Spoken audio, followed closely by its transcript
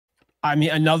I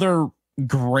mean, another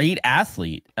great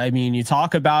athlete. I mean, you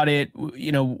talk about it,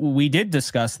 we did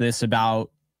discuss this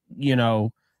about, you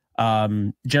know,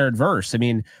 Jared Verse. I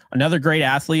mean, another great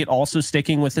athlete, also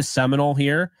sticking with the Seminole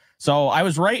here. So I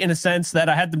was right in a sense that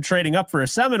I had them trading up for a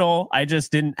Seminole. I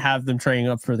just didn't have them trading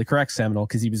up for the correct Seminole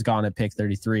because he was gone at pick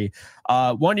 33.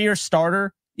 1 year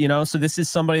starter, so this is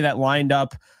somebody that lined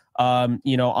up,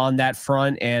 on that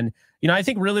front. And, I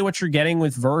think really what you're getting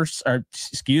with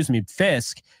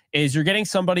Fiske is you're getting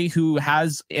somebody who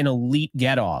has an elite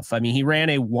get off. I mean, he ran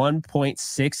a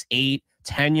 1.68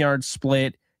 10-yard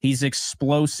split. He's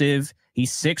explosive.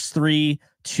 He's 6'3",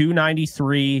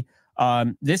 293.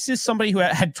 This is somebody who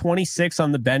had 26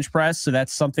 on the bench press, so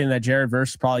that's something that Jared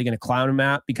Verse is probably going to clown him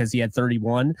at because he had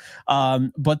 31.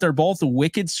 But they're both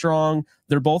wicked strong.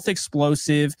 They're both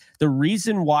explosive. The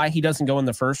reason why he doesn't go in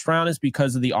the first round is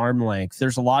because of the arm length.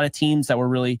 There's a lot of teams that were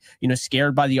really,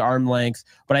 scared by the arm length,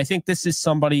 but I think this is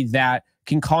somebody that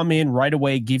can come in right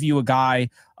away, give you a guy,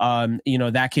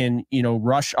 that can,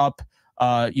 rush up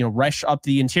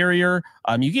the interior.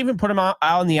 You can even put him out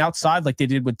on the outside like they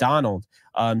did with Donald.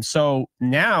 So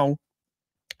now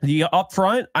the up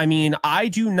front, I mean, I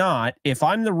do not, if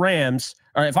I'm the Rams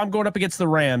or if I'm going up against the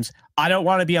Rams, I don't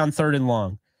want to be on 3rd and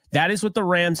long. That is what the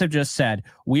Rams have just said.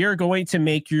 We are going to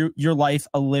make your life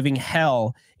a living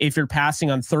hell if you're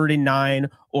passing on 3rd and 9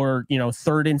 or,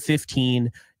 3rd and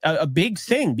 15. A big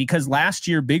thing, because last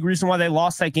year, big reason why they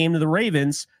lost that game to the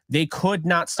Ravens, they could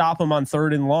not stop them on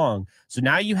 3rd and long. So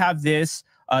now you have this.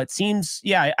 It seems,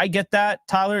 I get that,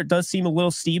 Tyler. It does seem a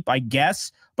little steep, I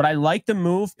guess, but I like the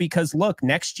move because, look,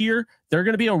 next year, they're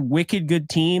going to be a wicked good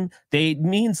team. It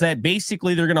means that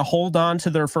basically they're going to hold on to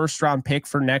their first-round pick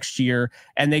for next year,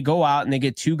 and they go out and they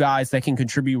get 2 guys that can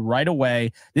contribute right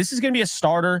away. This is going to be a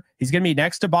starter. He's going to be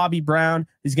next to Bobby Brown.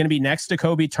 He's going to be next to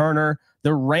Kobe Turner.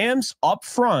 The Rams up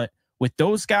front with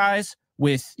those guys,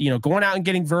 with, going out and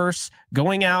getting Verse,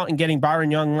 going out and getting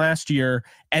Byron Young last year,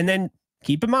 and then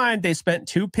keep in mind, they spent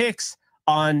 2 picks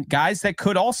on guys that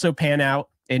could also pan out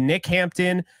in Nick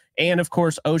Hampton and, of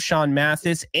course, O'Shawn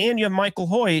Mathis, and you have Michael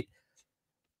Hoyt.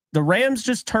 The Rams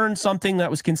just turned something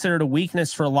that was considered a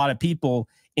weakness for a lot of people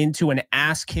into an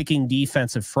ass-kicking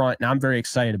defensive front, and I'm very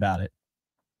excited about it.